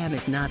program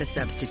is not a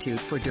substitute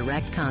for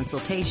direct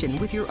consultation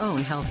with your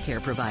own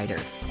healthcare provider.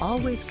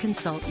 Always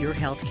consult your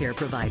healthcare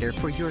provider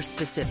for your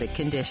specific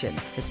condition,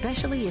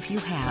 especially if you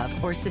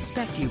have or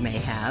suspect you may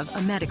have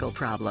a medical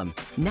problem.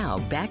 Now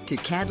back to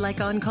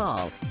Kadlec on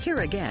Call. Here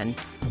again,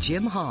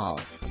 Jim Hall.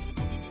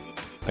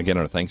 Again,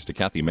 our thanks to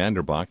Kathy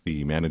Manderbach,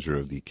 the manager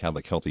of the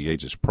Kadlec Healthy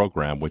Ages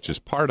program, which is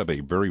part of a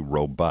very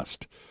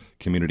robust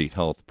community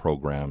health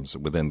programs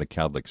within the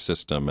Kadlec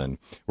system. And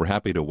we're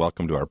happy to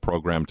welcome to our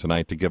program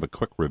tonight to give a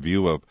quick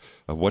review of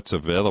what's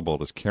available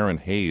is Karen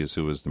Hayes,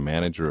 who is the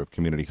manager of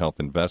community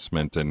health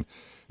investment. And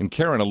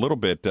Karen, a little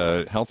bit,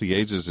 Healthy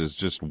Ages is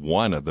just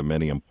one of the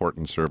many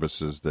important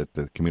services that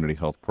the community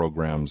health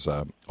programs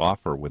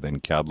offer within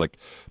Kadlec.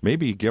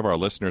 Maybe give our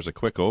listeners a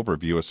quick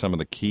overview of some of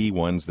the key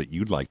ones that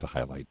you'd like to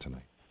highlight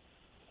tonight.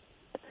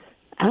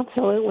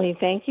 Absolutely.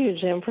 Thank you,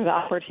 Jim, for the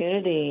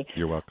opportunity.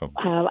 You're welcome.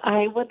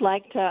 I would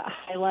like to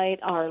highlight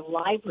our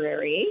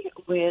library,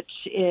 which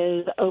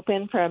is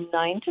open from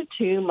 9 to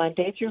 2,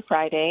 Monday through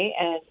Friday,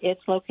 and it's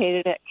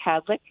located at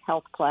Kadlec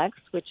Healthplex,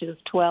 which is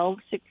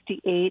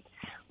 1268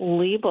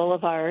 Lee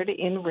Boulevard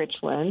in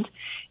Richland.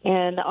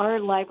 And our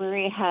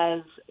library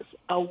has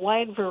a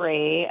wide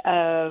array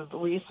of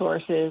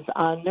resources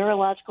on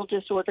neurological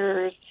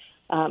disorders,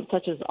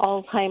 such as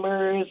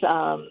Alzheimer's,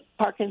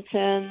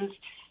 Parkinson's.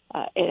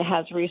 It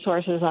has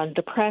resources on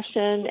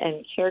depression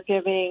and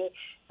caregiving,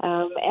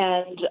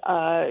 and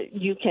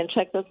you can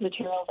check those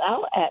materials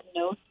out at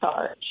no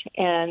charge.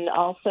 And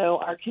also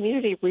our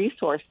community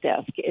resource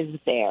desk is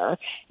there.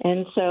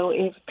 And so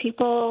if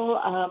people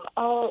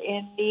are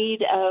in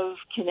need of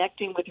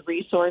connecting with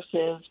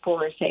resources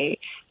for, say,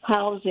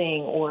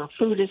 housing or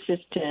food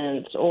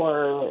assistance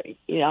or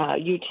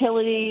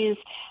utilities,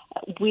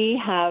 we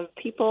have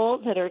people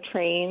that are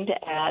trained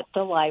at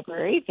the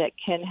library that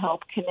can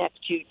help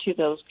connect you to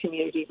those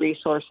community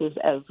resources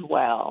as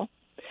well.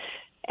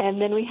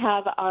 And then we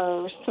have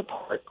our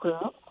support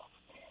groups,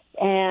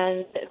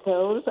 and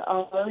those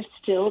are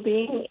still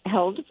being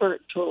held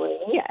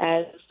virtually,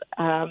 as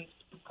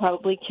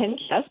probably can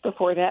guess.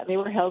 Before that, they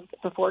were held,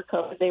 before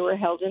COVID, they were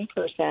held in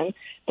person,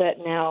 but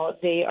now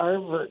they are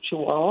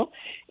virtual.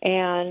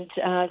 And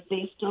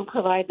they still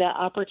provide that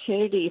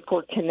opportunity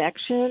for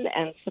connection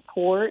and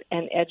support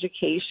and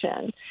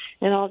education.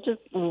 And I'll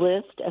just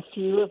list a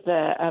few of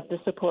the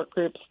support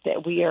groups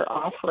that we are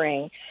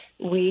offering.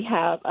 We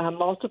have a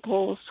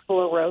multiple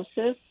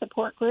sclerosis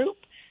support group,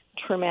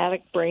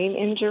 traumatic brain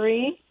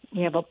injury.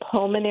 We have a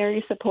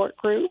pulmonary support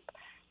group,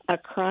 a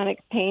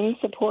chronic pain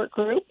support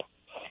group,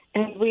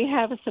 and we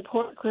have a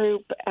support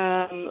group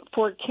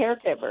for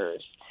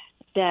caregivers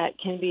that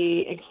can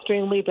be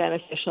extremely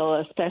beneficial,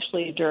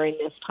 especially during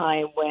this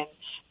time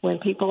when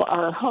people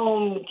are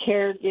home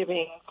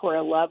caregiving for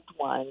a loved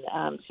one.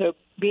 So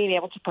being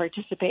able to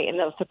participate in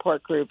those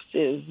support groups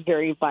is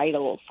very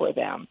vital for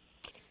them.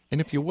 And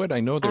if you would,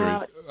 I know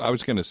I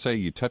was going to say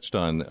you touched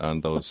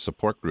on those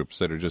support groups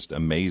that are just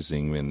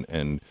amazing,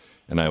 and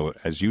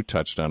as you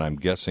touched on, I'm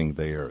guessing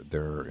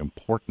their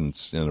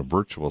importance in a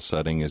virtual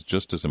setting is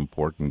just as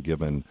important,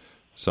 given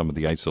some of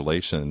the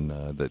isolation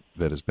that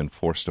has been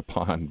forced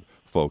upon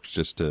folks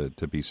just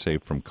to be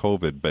safe from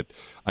COVID. But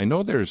I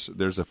know there's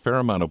a fair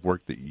amount of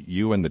work that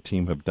you and the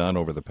team have done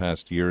over the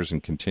past years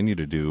and continue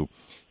to do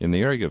in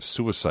the area of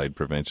suicide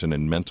prevention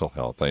and mental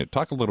health.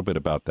 Talk a little bit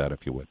about that,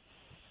 if you would.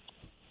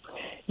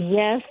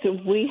 Yes,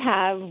 we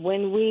have.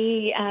 When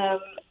we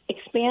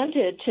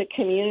expanded to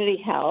community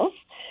health,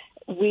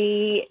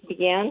 we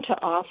began to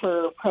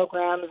offer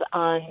programs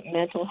on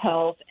mental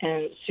health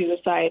and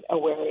suicide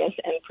awareness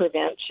and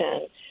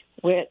prevention,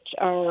 which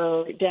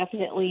are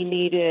definitely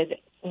needed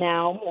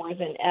now more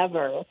than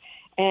ever.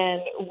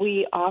 And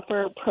we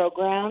offer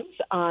programs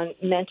on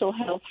mental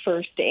health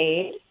first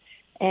aid,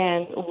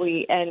 and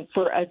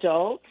for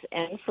adults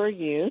and for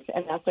youth,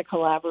 and that's a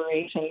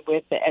collaboration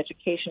with the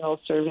Educational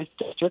Service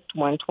District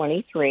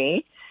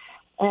 123.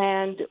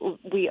 And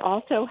we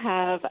also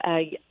have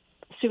a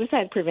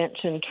suicide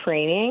prevention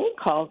training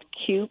called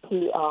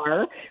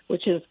QPR,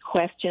 which is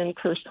Question,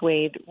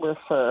 Persuade,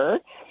 Refer.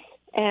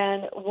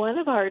 And one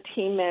of our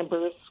team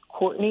members,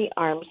 Courtney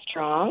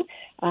Armstrong,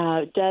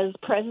 does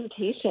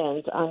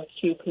presentations on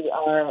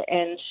QPR,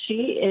 and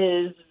she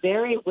is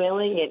very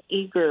willing and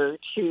eager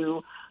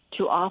to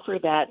offer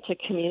that to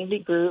community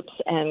groups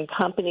and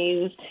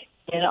companies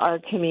in our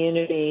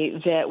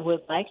community that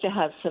would like to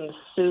have some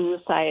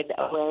suicide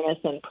awareness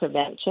and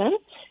prevention,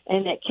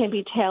 and it can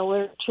be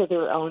tailored to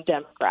their own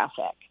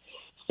demographic.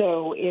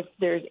 So if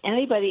there's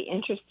anybody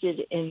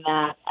interested in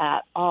that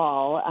at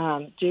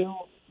all, do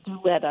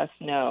let us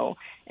know,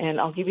 and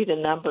I'll give you the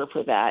number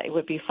for that. It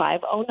would be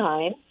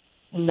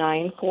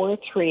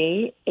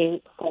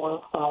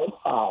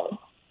 509-943-8455.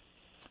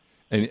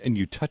 And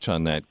you touch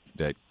on that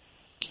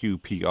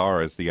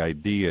QPR as the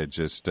idea,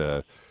 just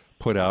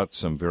put out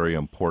some very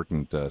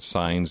important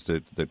signs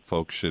that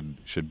folks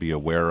should be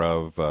aware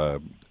of,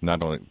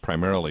 not only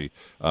primarily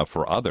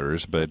for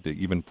others, but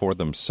even for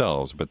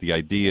themselves. But the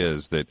idea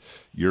is that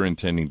you're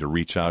intending to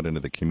reach out into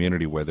the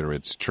community, whether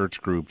it's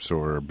church groups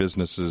or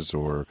businesses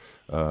or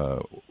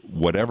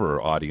whatever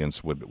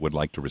audience would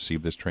like to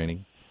receive this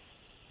training.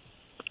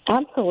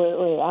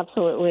 Absolutely,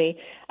 absolutely.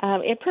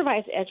 It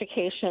provides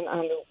education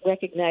on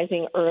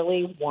recognizing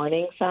early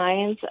warning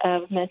signs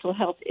of mental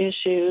health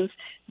issues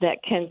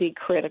that can be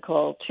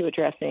critical to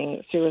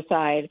addressing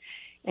suicide,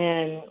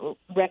 and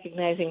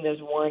recognizing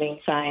those warning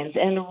signs,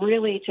 and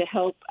really to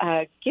help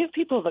give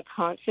people the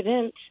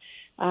confidence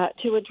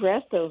to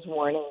address those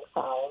warning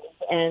signs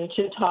and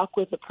to talk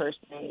with the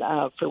person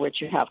for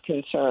which you have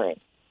concern.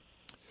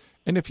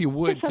 And if you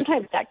would,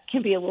 sometimes that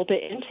can be a little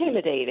bit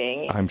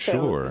intimidating. I'm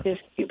sure. So this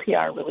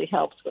QPR really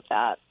helps with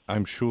that.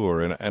 I'm sure,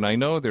 and I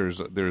know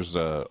there's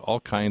all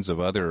kinds of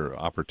other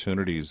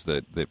opportunities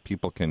that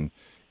people can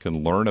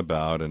learn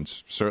about, and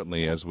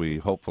certainly as we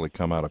hopefully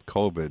come out of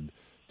COVID,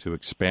 to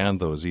expand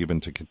those even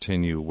to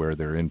continue where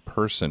they're in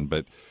person.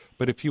 But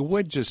if you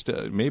would just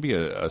maybe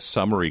a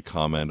summary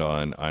comment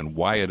on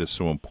why it is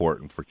so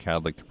important for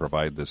Kadlec to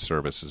provide this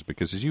services,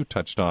 because as you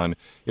touched on,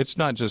 it's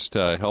not just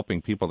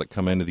helping people that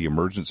come into the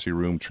emergency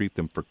room, treat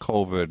them for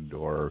COVID,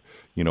 or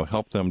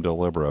help them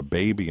deliver a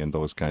baby and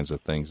those kinds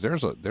of things.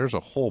 There's a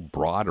whole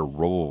broader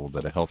role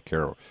that a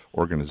healthcare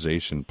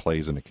organization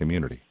plays in a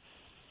community.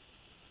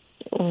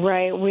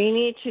 Right. We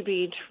need to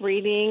be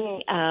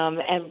treating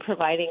and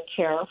providing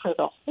care for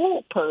the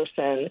whole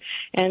person.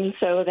 And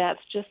so that's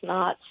just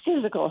not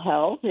physical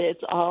health.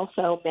 It's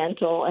also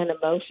mental and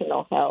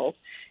emotional health.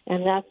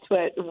 And that's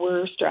what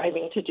we're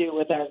striving to do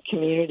with our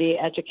community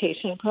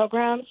education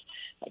programs,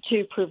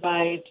 to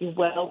provide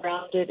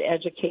well-rounded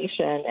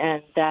education.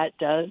 And that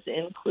does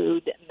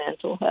include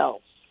mental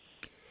health.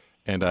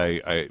 And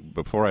I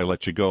before I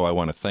let you go, I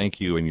want to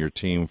thank you and your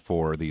team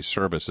for these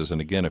services.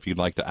 And again, if you'd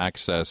like to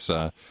access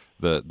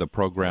the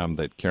program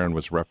that Karen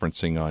was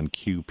referencing on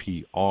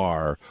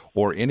QPR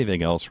or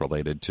anything else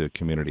related to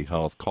community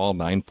health, call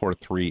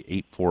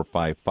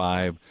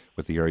 943-8455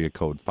 with the area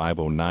code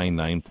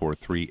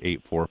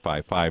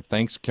 509-943-8455.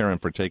 Thanks, Karen,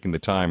 for taking the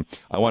time.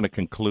 I want to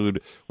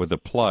conclude with a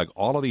plug.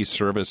 All of these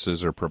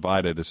services are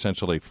provided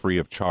essentially free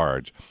of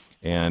charge.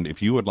 And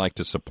if you would like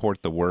to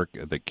support the work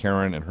that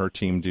Karen and her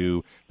team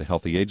do, the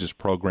Healthy Ages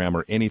program,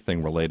 or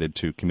anything related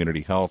to community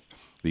health,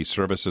 these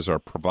services are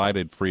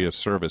provided free of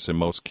service in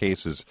most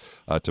cases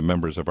to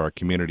members of our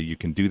community. You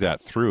can do that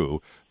through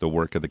the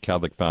work of the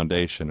Kadlec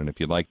Foundation. And if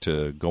you'd like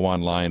to go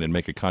online and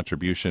make a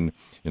contribution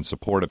in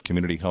support of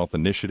community health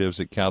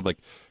initiatives at Kadlec,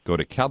 go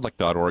to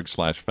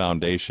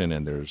kadlec.org/foundation,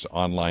 and there's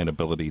online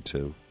ability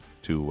to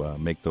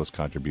make those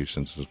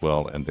contributions as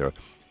well. And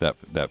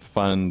that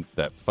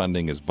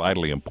funding is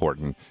vitally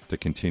important to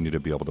continue to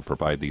be able to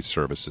provide these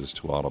services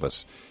to all of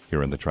us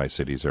here in the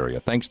Tri-Cities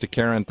area. Thanks to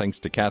Karen, thanks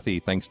to Kathy,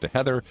 thanks to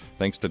Heather,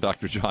 thanks to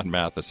Dr. John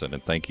Matheson,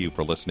 and thank you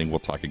for listening. We'll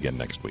talk again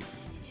next week.